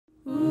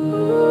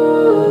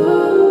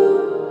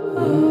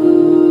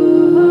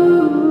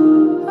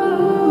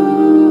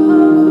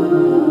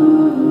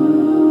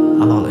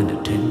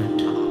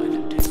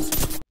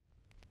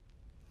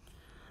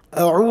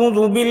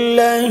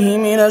بالله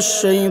من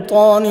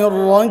الشيطان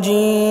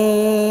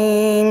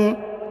الرجيم.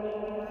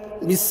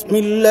 بسم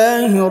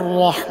الله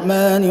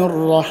الرحمن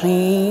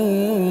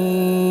الرحيم.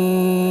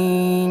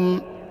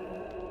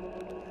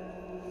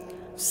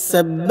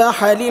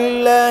 سبح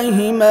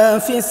لله ما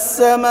في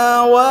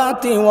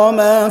السماوات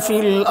وما في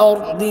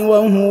الأرض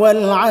وهو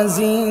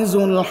العزيز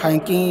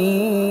الحكيم.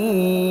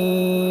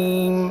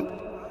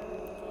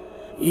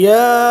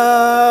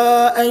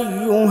 يا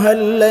أيها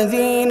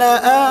الذين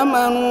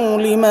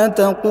آمنوا لم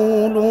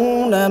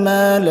تقولون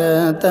ما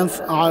لا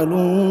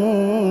تفعلون؟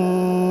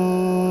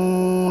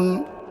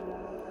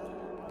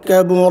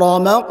 كبر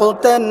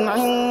مقتا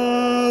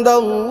عند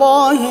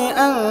الله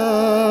أن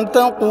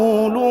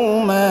تقولوا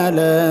ما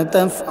لا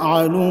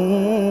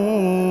تفعلون.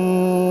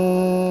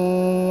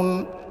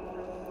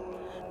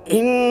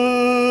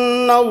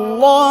 إن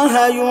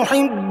الله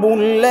يحب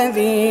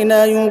الذين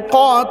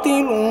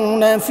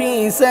يقاتلون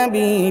في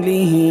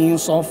سبيله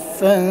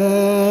صفا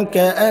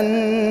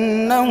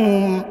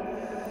كأنهم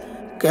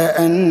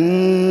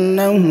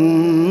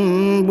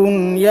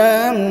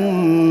بنيان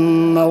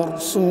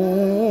مرصوص.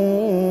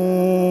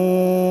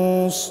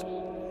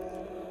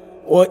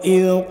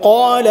 وإذ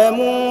قال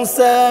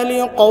موسى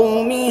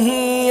لقومه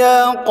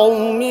يا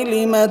قوم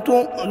لم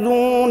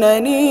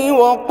تؤذونني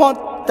وقد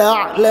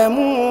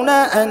تعلمون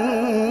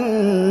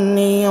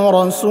أني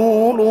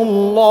رسول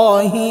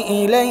الله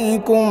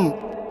إليكم؟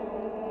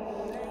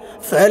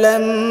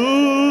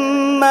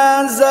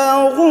 فلما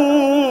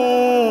زاغوا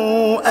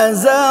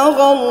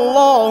أزاغ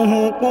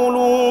الله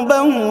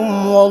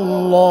قلوبهم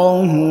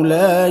والله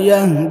لا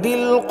يهدي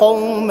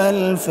القوم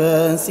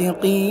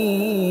الفاسقين.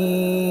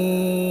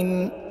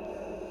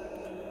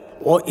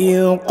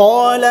 وإذ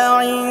قال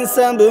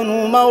عيسى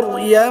ابن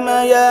مريم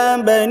يا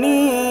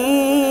بني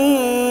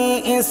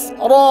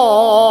إسرائيل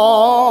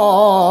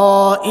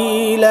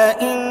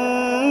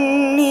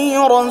إني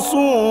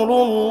رسول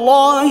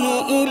الله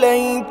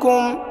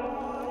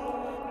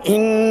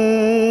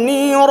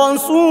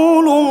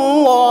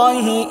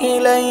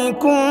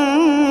إليكم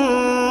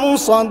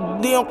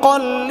مصدقا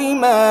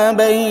لما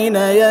بين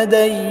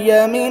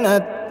يدي من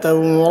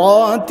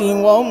التوراة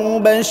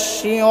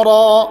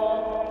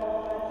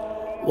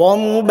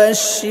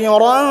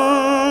ومبشرا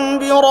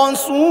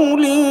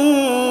برسول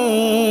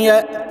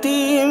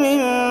يأتي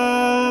من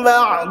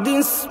بعد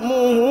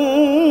اسمه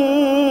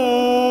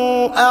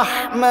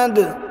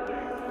أحمد.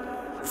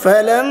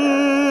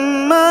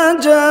 فلما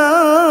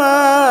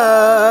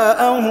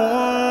جاءهم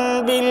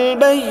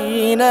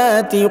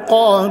بالبينات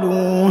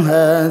قالوا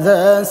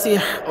هذا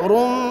سحر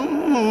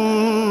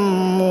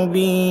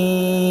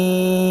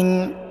مبين.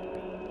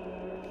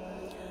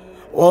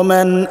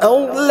 ومن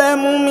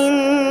أظلم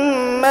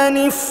ممن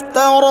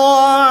افترى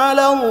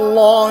على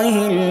الله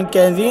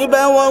الكذب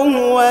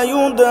وهو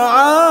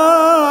يدعى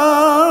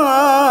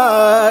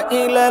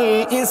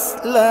إلى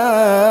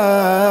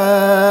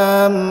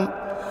الإسلام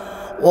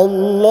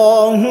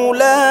والله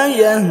لا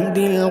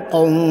يهدي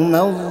القوم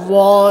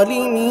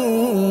الظالمين.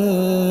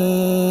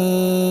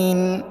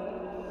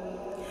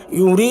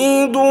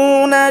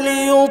 يريدون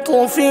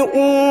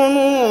ليطفئوا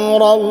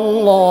نور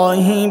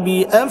الله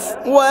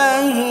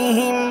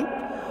بأفواههم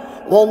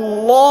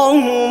والله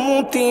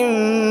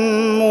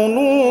متم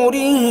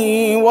نوره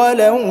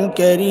ولو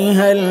كره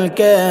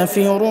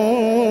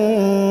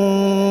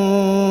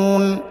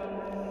الكافرون.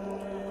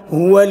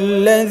 هو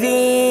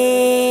الذي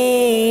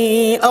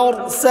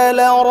أرسل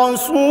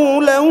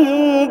رسوله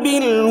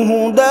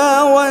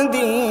بالهدى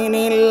ودين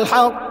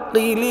الحق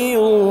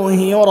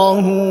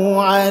ليظهره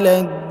على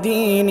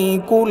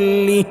الدين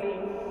كله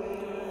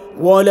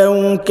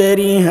ولو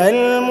كره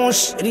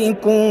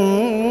المشركون.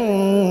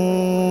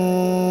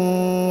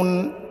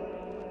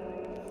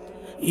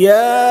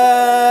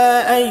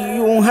 يا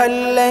أيها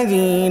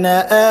الذين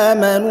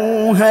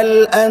آمنوا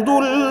هل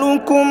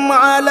أدلكم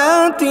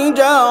على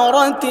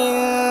تجارة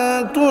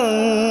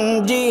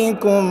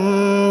تنجيكم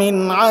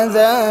من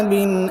عذاب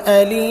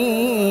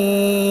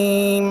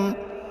أليم؟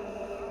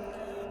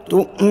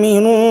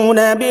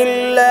 تؤمنون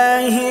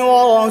بالله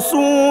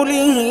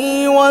ورسوله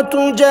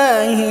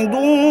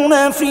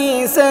وتجاهدون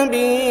في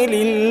سبيل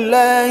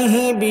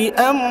الله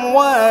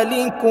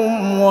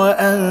بأموالكم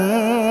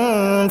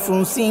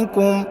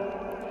وأنفسكم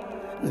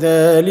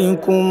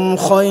ذلكم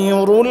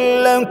خير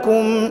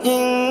لكم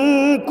إن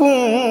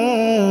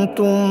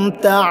كنتم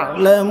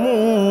تعلمون.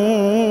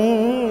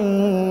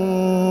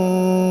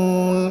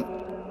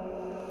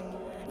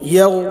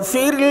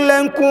 يغفر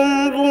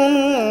لكم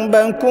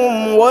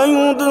ذنوبكم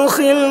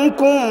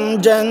ويدخلكم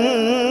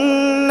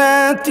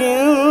جنات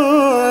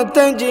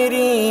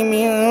تجري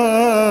من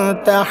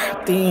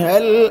تحتها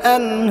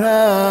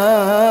الأنهار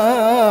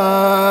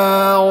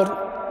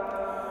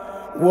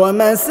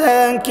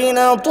ومساكن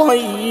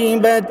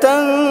طيبة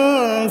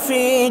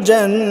في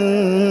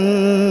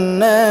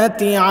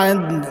جنات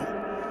عدن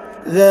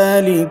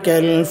ذلك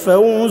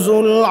الفوز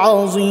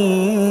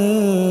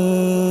العظيم.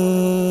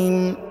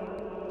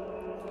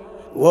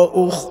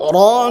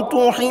 وأخرى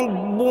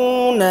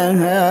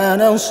تحبونها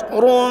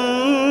نصر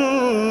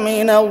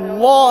من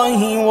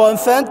الله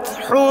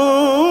وفتح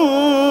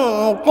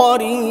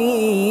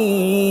قريب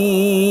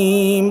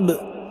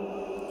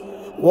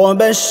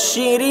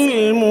وبشر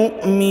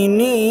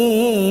المؤمنين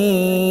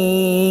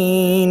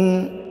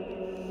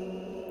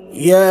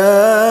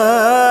يا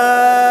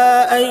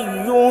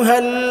أيها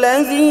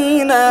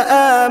الذين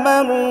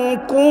آمنوا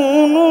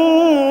كونوا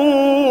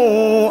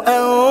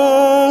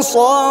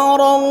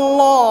أنصار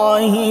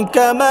الله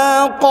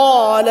كما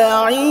قال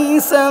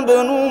عيسى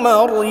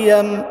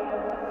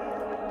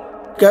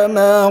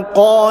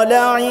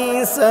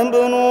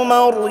ابن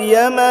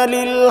مريم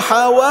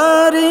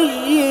للحواريين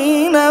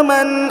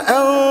من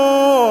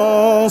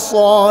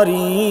أنصاري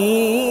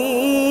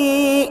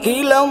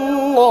إلى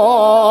الله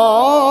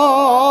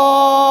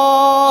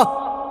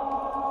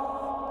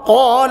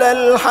قال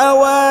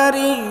الحواريون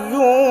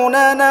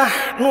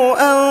نحن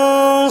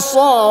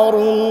أنصار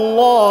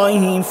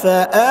الله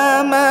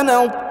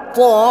فآمنت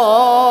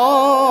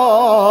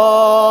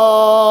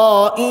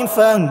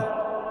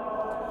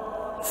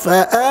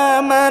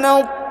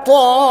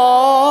طائفة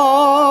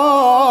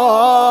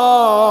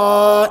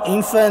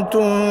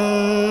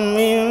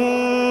من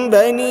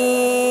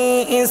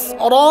بني إسرائيل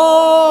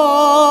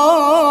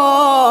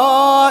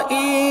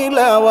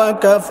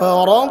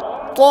وكفرت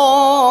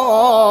طائفة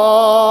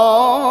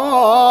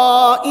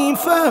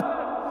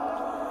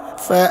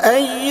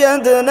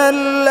فأيدنا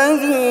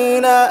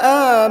الذين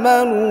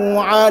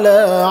آمنوا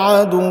على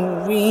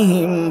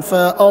عدوهم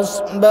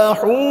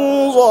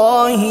فأصبحوا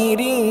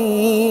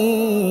ظاهرين.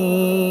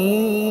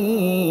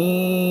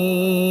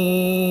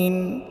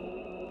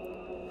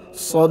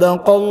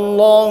 صدق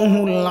الله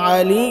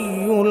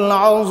العلي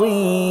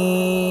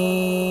العظيم.